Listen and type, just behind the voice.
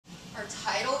Our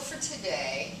title for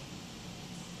today,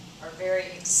 our very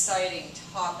exciting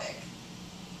topic,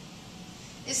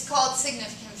 is called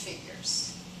Significant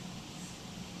Figures.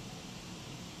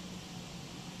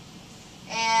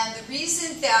 And the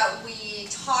reason that we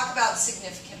talk about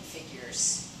significant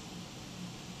figures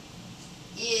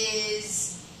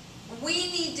is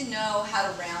we need to know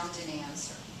how to round an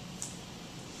answer.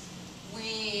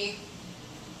 We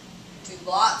do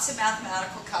lots of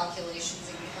mathematical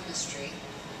calculations in chemistry,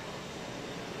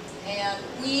 and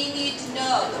we need to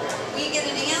know that when we get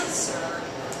an answer,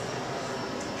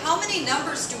 how many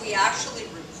numbers do we actually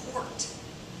report?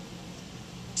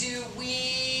 Do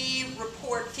we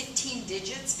report 15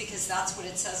 digits because that's what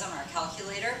it says on our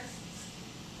calculator?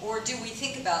 Or do we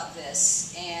think about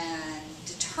this and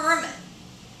determine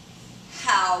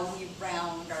how we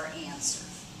round our answer?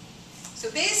 So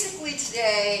basically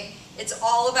today, it's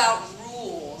all about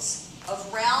rules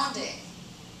of rounding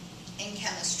in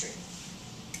chemistry.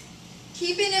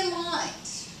 Keeping in mind,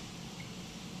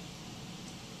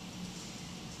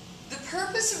 the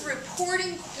purpose of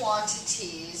reporting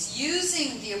quantities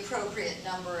using the appropriate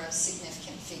number of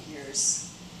significant figures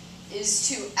is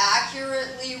to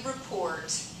accurately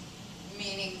report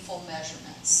meaningful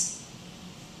measurements.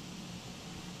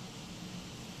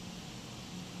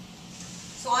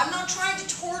 So I'm not trying to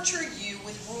torture you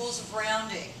with rules of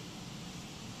rounding.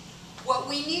 What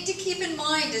we need to keep in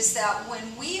mind is that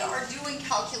when we are doing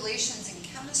calculations in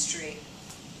chemistry,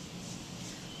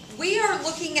 we are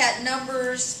looking at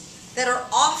numbers that are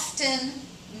often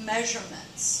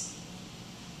measurements.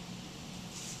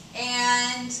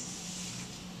 And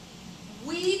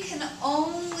we can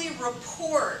only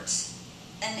report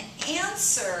an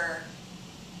answer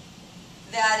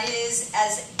that is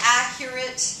as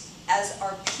accurate as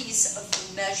our piece of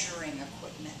measuring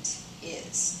equipment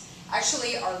is.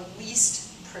 Actually, our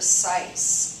least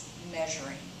precise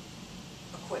measuring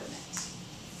equipment.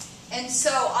 And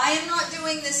so I am not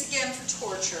doing this again for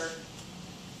torture.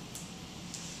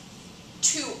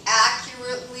 To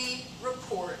accurately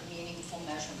report meaningful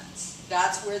measurements.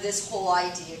 That's where this whole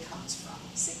idea comes from,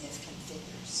 significant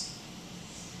figures.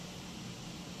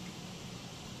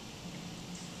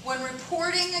 When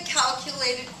reporting a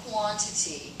calculated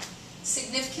quantity,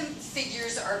 significant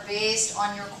figures are based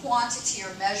on your quantity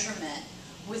or measurement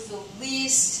with the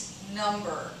least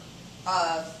number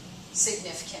of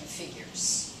significant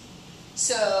figures.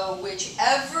 So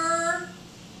whichever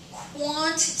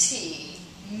quantity,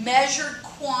 measured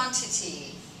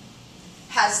quantity,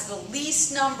 has the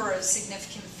least number of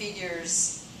significant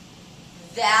figures,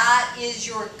 that is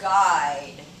your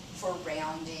guide for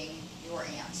rounding your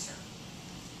answer.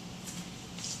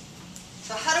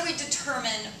 So how do we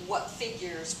determine what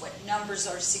figures, what numbers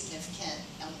are significant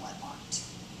and what aren't?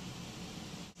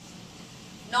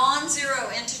 Non-zero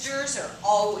integers are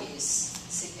always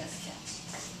significant.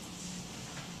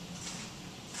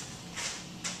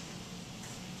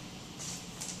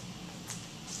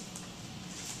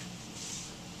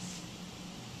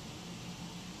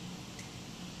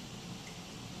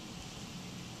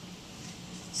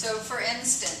 So for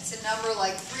instance, a number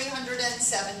like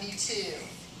 372.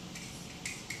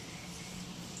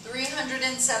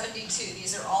 372,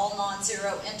 these are all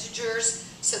non-zero integers,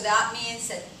 so that means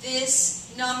that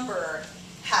this number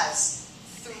has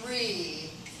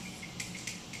 3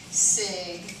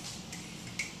 sig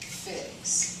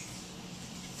figs.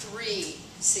 3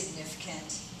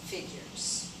 significant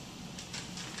figures.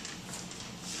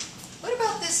 What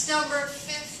about this number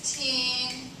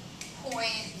 15.90?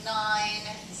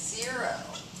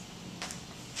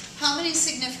 How many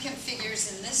significant figures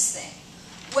in this thing?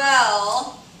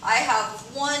 Well, I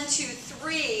have 1, 2,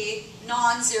 3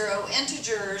 non-zero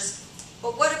integers,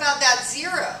 but what about that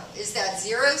 0? Is that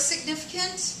 0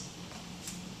 significant?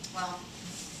 Well,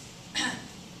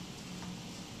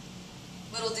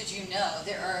 little did you know,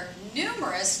 there are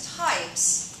numerous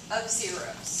types of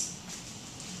zeros.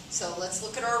 So let's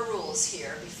look at our rules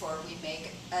here before we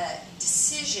make a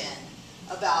decision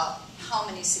about how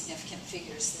many significant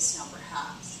figures this number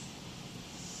has.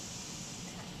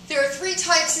 There are 3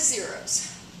 types of zeros.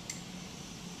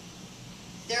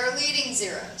 There are leading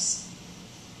zeros.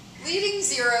 Leading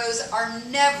zeros are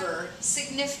never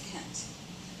significant.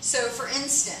 So for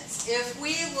instance, if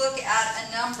we look at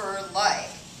a number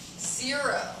like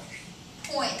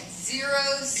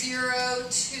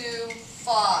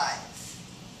 0.0025,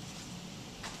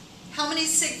 how many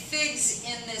sig figs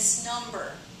in this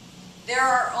number? There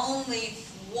are only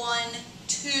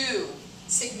 2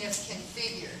 significant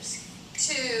figures.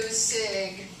 2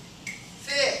 sig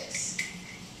figs.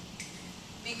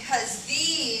 Because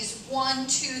these 1,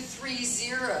 2, 3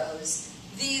 zeros,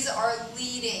 these are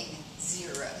leading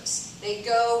zeros. They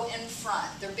go in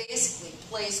front. They're basically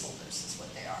placeholders is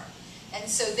what they are. And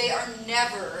so they are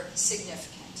never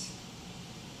significant.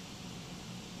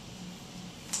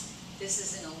 This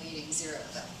isn't a leading zero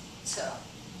though, so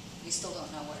we still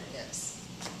don't know what it is.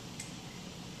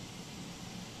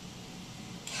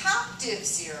 Captive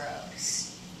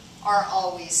zeros are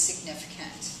always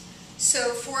significant.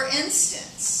 So for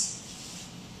instance,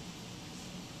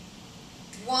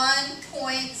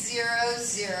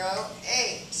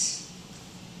 1.008.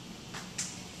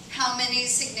 How many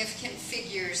significant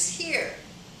figures here?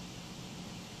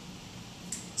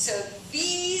 So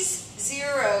these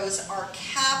zeros are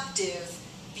captive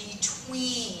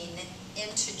between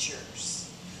integers.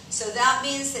 So that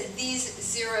means that these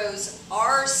zeros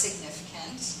are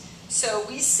significant. So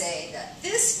we say that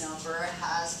this number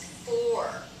has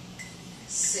 4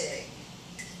 sig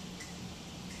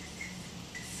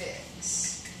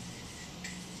figs.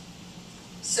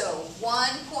 So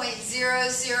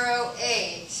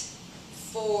 1.008,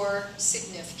 4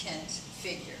 significant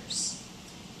figures.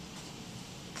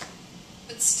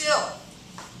 But still,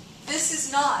 this is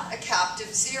not a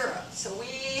captive zero, so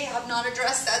we have not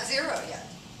addressed that zero yet.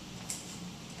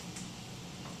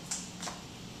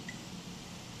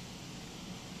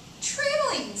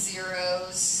 Trailing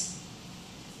zeros,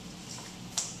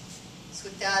 that's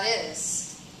what that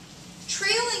is.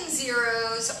 Trailing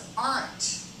zeros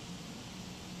aren't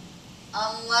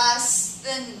unless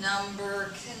the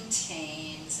number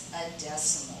contains a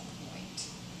decimal point.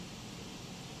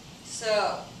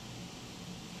 So,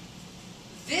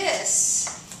 this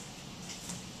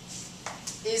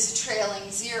is a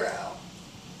trailing zero,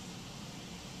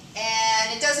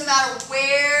 and it doesn't matter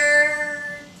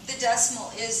where the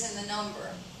decimal is in the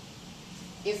number.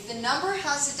 If the number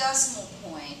has a decimal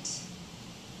point,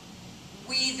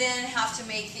 we then have to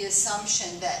make the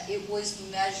assumption that it was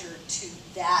measured to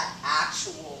that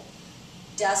actual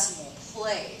decimal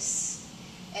place.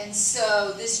 And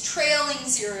so this trailing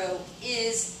zero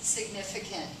is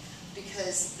significant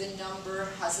because the number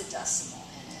has a decimal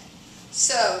in it.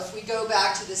 So if we go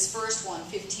back to this first one,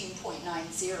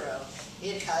 15.90,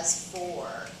 it has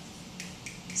 4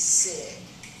 sig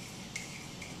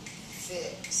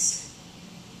figs.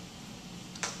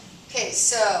 Okay,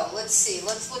 so let's see.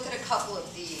 Let's look at a couple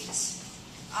of these.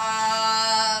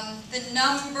 The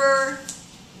number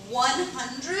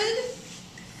 100.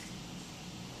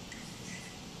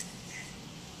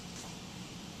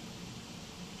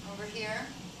 Over here.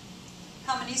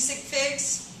 How many sig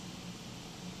figs?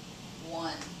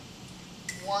 1.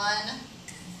 1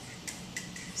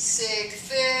 sig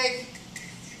fig.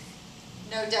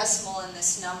 No decimal in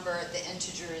this number. The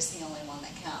integer is the only one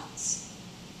that counts.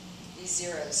 These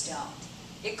zeros don't.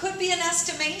 It could be an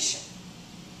estimation.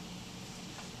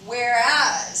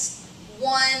 Whereas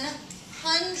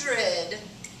 100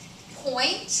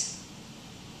 point,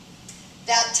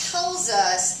 that tells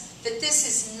us that this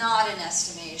is not an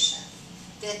estimation,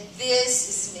 that this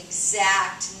is an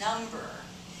exact number.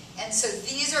 And so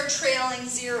these are trailing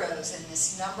zeros, and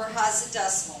this number has a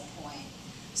decimal point.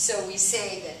 So we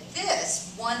say that this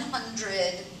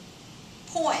 100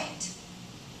 point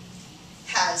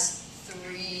has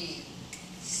 3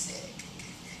 sig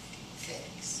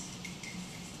figs.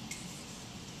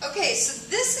 Okay, so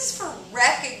this is for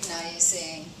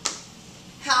recognizing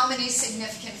how many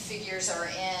significant figures are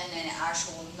in an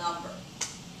actual number.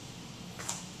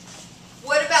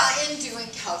 What about in doing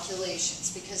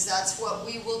calculations? Because that's what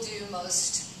we will do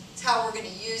most, it's how we're going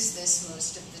to use this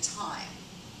most of the time.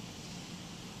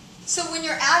 So when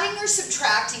you're adding or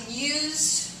subtracting,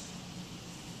 use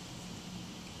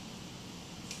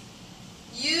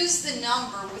the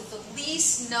number with the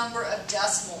least number of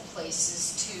decimal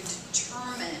places to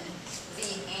determine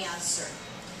the answer.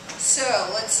 So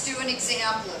let's do an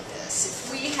example of this.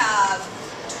 If we have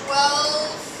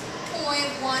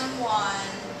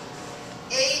 12.11,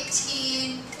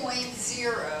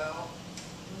 18.0,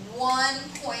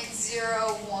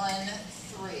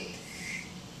 1.013.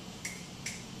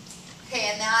 Okay,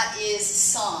 and that is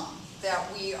sum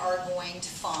that we are going to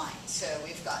find. So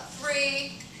we've got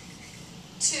 3,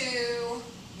 2,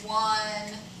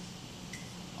 1,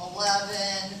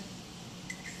 11.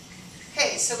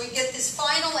 Okay, so we get this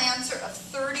final answer of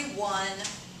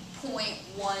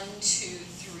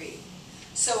 31.123.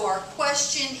 So our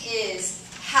question is,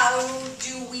 how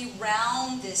do we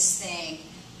round this thing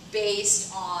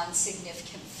based on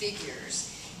significant figures?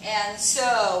 And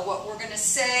so what we're going to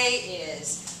say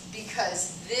is,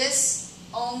 because this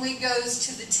only goes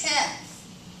to the 10th,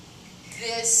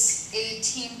 this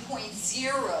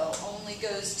 18.0 only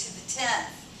goes to the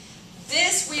 10th.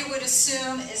 This we would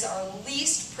assume is our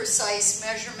least precise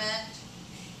measurement,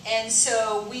 And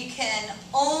so we can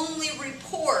only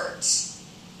report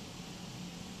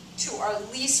to our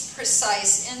least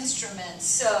precise instrument.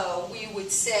 So we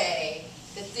would say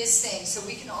that this thing, so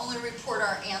we can only report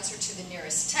our answer to the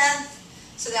nearest tenth.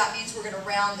 So that means we're going to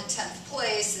round the 10th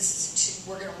place. This is a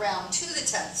 2. We're going to round to the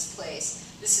 10th place.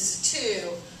 This is a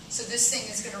 2. So this thing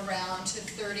is going to round to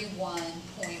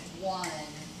 31.1.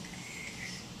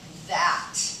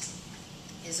 That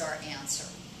is our answer.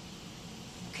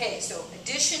 Okay, so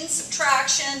addition,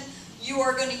 subtraction, you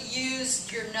are going to use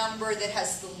your number that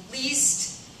has the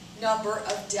least number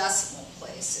of decimal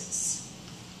places.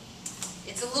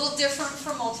 It's a little different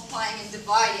from multiplying and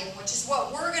dividing, which is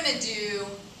what we're going to do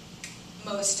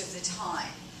most of the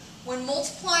time. When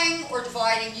multiplying or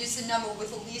dividing, use the number with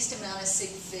the least amount of sig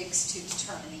figs to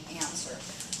determine the answer.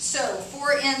 So,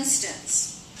 for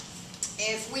instance,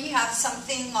 if we have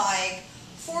something like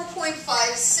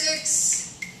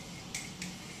 4.56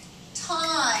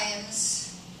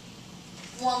 times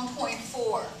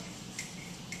 1.4,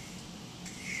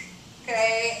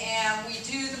 okay, and we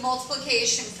do the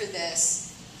multiplication for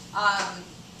this on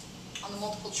the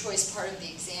multiple choice part of the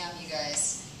exam, you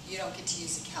guys. You don't get to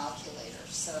use a calculator,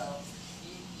 so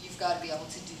you've got to be able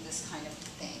to do this kind of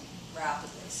thing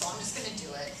rapidly. So I'm just going to do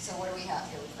it. So what do we have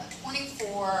here? We've got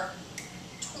 24,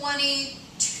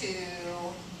 22,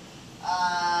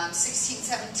 16,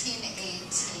 17, 18,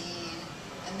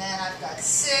 and then I've got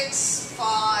 6,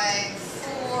 5,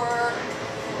 4,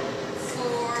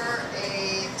 4, 8,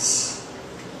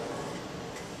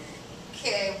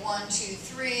 okay, 1, 2,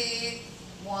 3,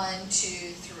 1, 2,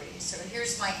 3. So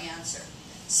here's my answer.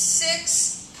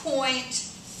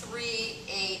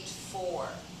 6.384.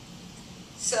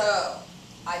 So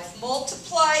I've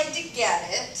multiplied to get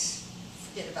it.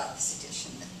 Forget about this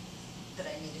addition that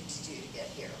I needed to do to get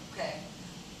here, okay?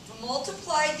 I've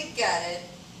multiplied to get it.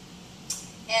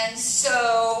 And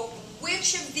so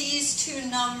which of these two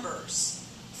numbers,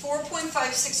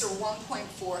 4.56 or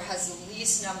 1.4, has the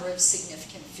least number of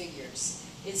significant figures?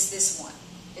 It's this one.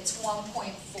 It's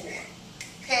 1.4.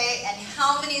 Okay, and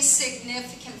how many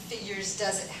significant figures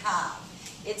does it have?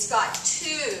 It's got 2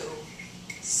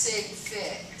 sig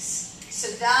figs. So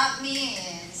that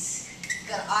means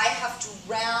that I have to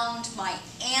round my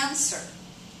answer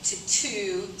to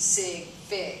 2 sig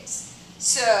figs.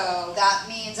 So that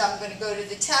means I'm going to go to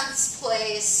the 10th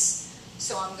place.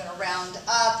 So I'm going to round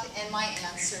up, and my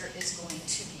answer is going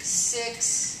to be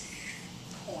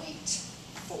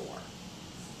 6.4.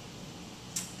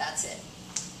 That's it.